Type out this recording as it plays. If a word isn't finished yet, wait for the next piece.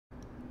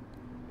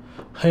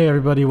Hey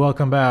everybody,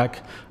 welcome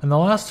back. In the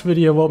last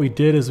video what we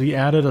did is we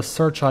added a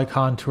search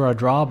icon to our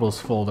drawables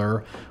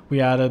folder.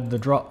 We added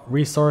the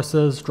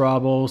resources,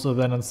 drawables, and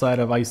then inside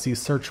of IC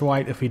search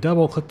white, if we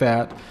double click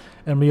that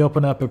and we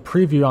open up a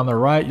preview on the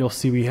right, you'll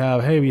see we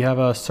have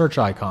a search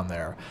icon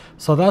there.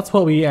 So that's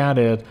what we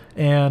added,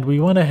 and we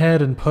went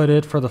ahead and put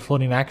it for the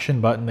floating action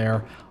button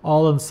there,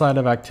 all inside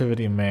of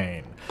activity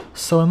main.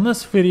 So in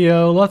this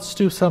video, let's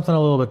do something a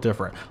little bit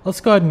different. Let's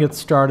go ahead and get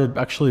started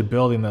actually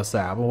building this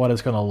app and what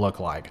it's going to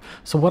look like.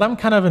 So what I'm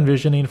kind of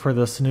envisioning for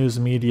this news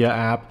media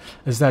app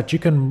is that you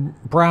can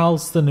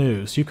browse the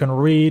news. You can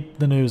read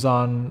the news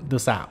on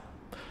this app.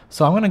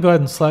 So I'm going to go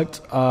ahead and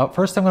select,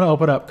 first I'm going to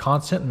open up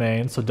content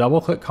main. So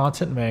double click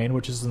content main,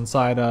 which is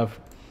inside of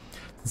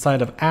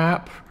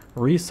app,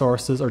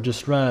 resources, or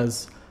just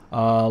res,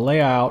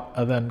 layout,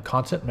 and then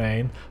content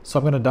main. So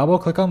I'm going to double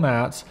click on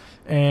that,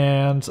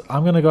 and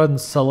I'm going to go ahead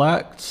and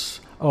select,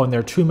 and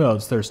there are two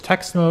modes. There's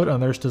text mode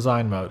and there's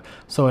design mode.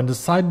 So in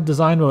design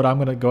mode, I'm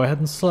going to go ahead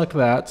and select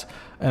that,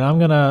 and I'm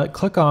going to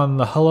click on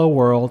the hello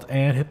world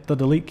and hit the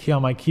delete key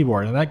on my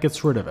keyboard, and that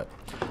gets rid of it.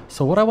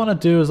 So what I want to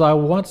do is I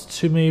want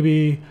to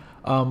maybe,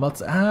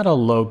 let's add a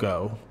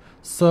logo.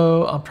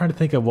 So I'm trying to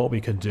think of what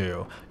we could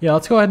do. Yeah,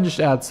 let's go ahead and just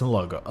add some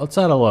logo. Let's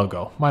add a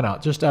logo. Why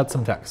not? Just add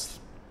some text.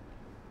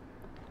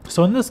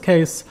 So in this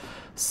case,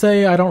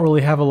 say I don't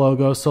really have a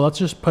logo, so let's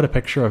just put a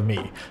picture of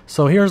me.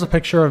 So here's a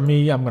picture of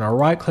me. I'm going to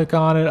right click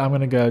on it. I'm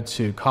going to go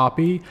to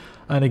copy.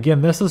 And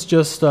again, this is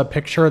just a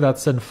picture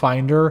that's in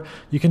Finder.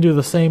 You can do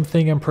the same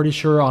thing, I'm pretty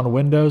sure, on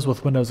Windows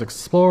with Windows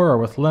Explorer or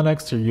with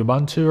Linux or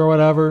Ubuntu or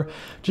whatever.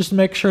 Just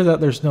make sure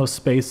that there's no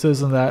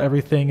spaces and that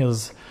everything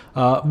is,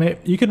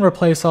 you can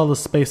replace all the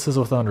spaces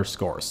with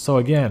underscores. So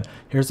again,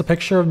 here's a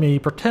picture of me.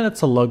 Pretend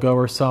it's a logo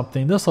or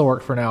something. This will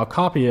work for now.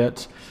 Copy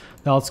it.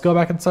 Now let's go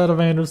back inside of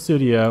Android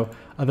Studio,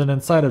 and then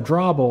inside of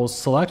drawables,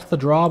 select the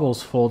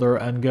drawables folder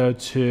and go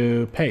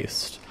to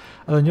paste.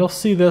 And then you'll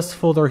see this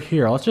folder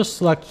here. Let's just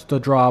select the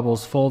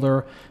drawables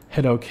folder,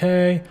 hit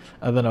OK,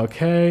 and then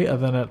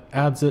it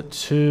adds it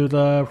to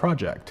the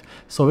project.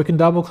 So we can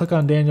double click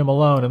on Daniel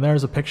Malone, and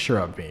there's a picture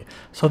of me.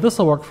 So this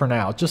will work for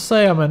now. Just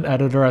say I'm an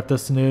editor at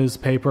this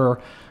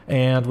newspaper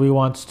and we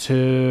want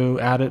to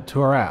add it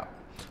to our app.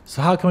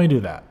 So how can we do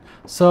that?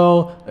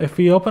 So if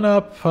we open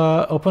up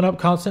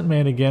content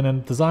main again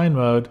in design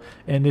mode,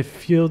 and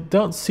if you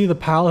don't see the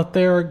palette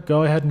there,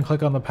 go ahead and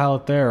click on the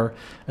palette there,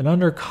 and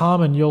under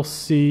common you'll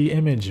see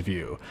image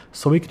view.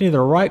 So we can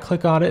either right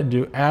click on it and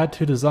do add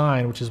to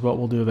design, which is what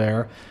we'll do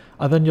there,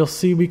 and then you'll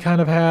see we kind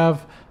of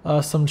have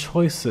some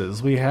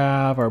choices. We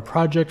have our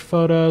project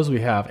photos, we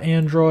have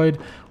Android.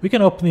 We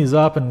can open these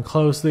up and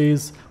close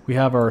these. We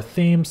have our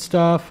theme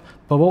stuff.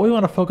 But what we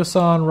want to focus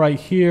on right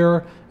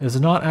here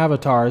is not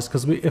avatars,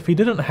 because if we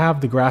didn't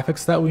have the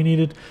graphics that we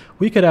needed,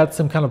 we could add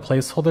some kind of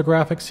placeholder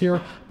graphics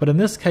here. But in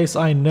this case,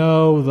 I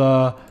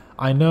know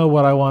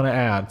what I want to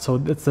add. So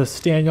it's this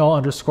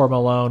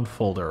Daniel_Malone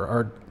folder,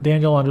 or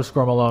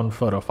Daniel_Malone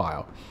photo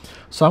file.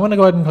 So I'm going to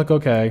go ahead and click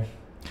OK,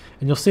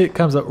 and you'll see it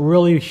comes up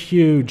really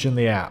huge in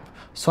the app.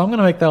 So I'm going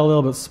to make that a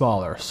little bit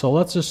smaller. So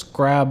let's just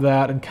grab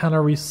that and kind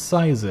of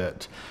resize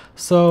it.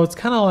 So it's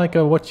kind of like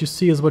what you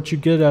see is what you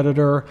get,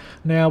 editor.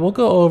 Now we'll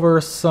go over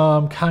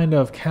some kind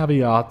of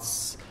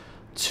caveats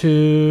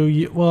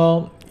to,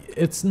 well,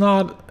 it's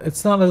not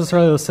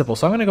necessarily this simple.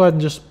 So I'm going to go ahead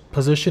and just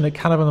position it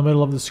kind of in the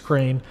middle of the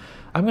screen.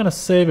 I'm going to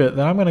save it,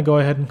 then I'm going to go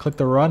ahead and click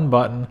the run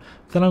button.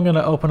 Then I'm going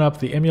to open up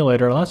the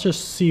emulator and let's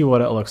just see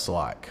what it looks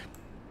like.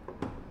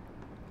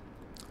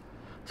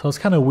 So it's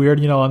kind of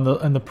weird, you know,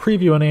 in the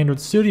preview in Android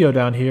Studio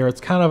down here,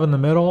 it's kind of in the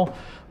middle.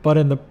 But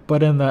in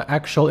the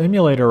actual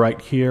emulator right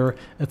here,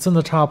 it's in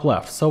the top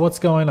left. So what's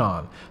going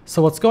on?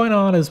 So what's going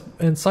on is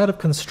inside of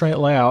constraint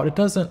layout,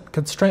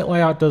 constraint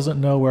layout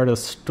doesn't know where to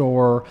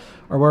store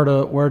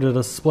or where to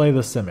display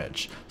this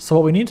image. So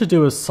what we need to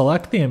do is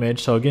select the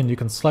image. So again, you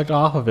can select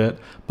off of it,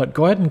 but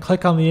go ahead and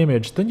click on the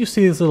image. Then you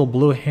see these little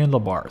blue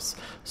handlebars.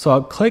 So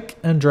I'll click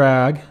and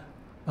drag,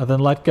 and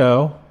then let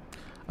go.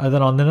 And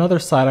then on the other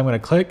side, I'm going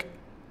to click,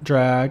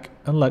 drag,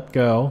 and let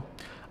go.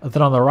 And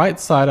then on the right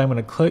side, I'm going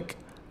to click,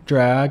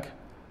 drag,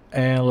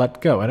 and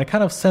let go, and it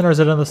kind of centers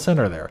it in the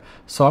center there.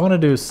 So I'm going to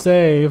do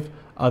save,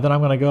 then I'm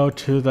going to go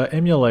to the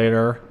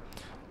emulator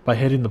by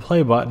hitting the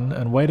play button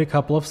and wait a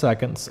couple of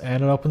seconds,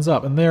 and it opens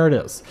up, and there it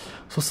is.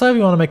 So say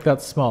we want to make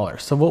that smaller.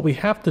 So what we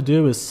have to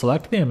do is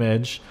select the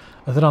image,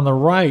 and then on the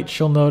right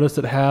you'll notice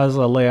it has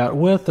a layout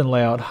width and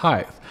layout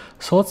height.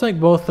 So let's make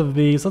both of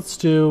these. Let's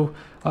do,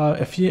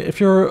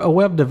 if you're a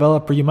web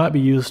developer, you might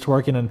be used to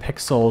working in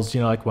pixels, you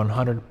know, like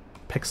 100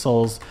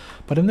 pixels,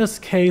 but in this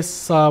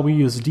case we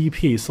use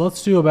DP, so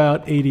let's do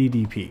about 80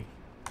 DP.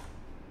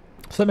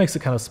 So that makes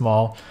it kind of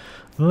small.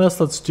 And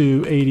let's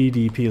do 80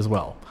 DP as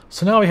well.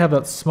 So now we have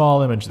that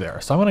small image there.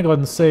 So I'm going to go ahead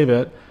and save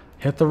it,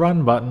 hit the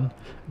run button,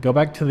 go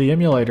back to the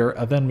emulator,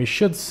 and then we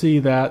should see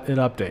that it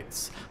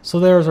updates. So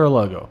there's our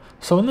logo.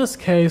 So in this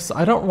case,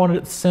 I don't want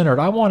it centered,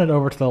 I want it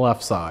over to the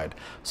left side.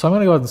 So I'm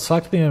going to go ahead and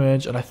select the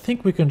image, and I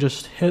think we can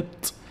just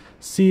hit,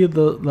 see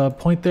the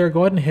point there,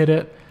 go ahead and hit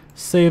it,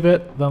 save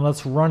it, then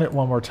let's run it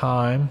one more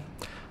time.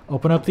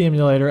 open up the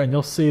emulator, and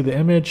you'll see the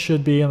image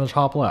should be in the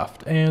top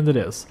left, and it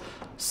is.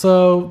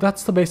 So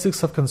that's the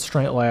basics of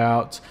constraint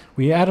layout.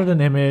 We added an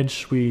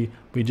image.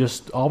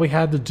 All we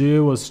had to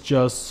do was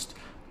just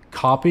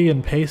copy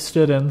and paste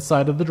it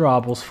inside of the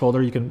drawables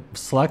folder. You can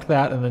select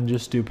that and then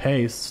just do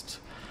paste.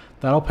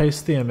 That'll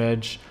paste the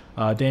image.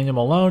 Daniel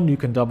Malone, you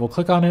can double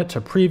click on it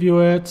to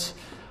preview it.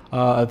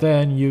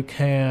 Then you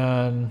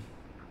can,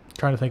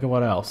 trying to think of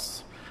what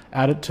else.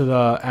 Add it to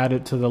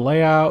the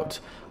layout.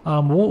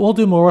 We'll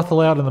do more with the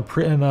layout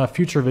in the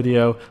future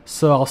video.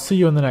 So I'll see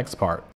you in the next part.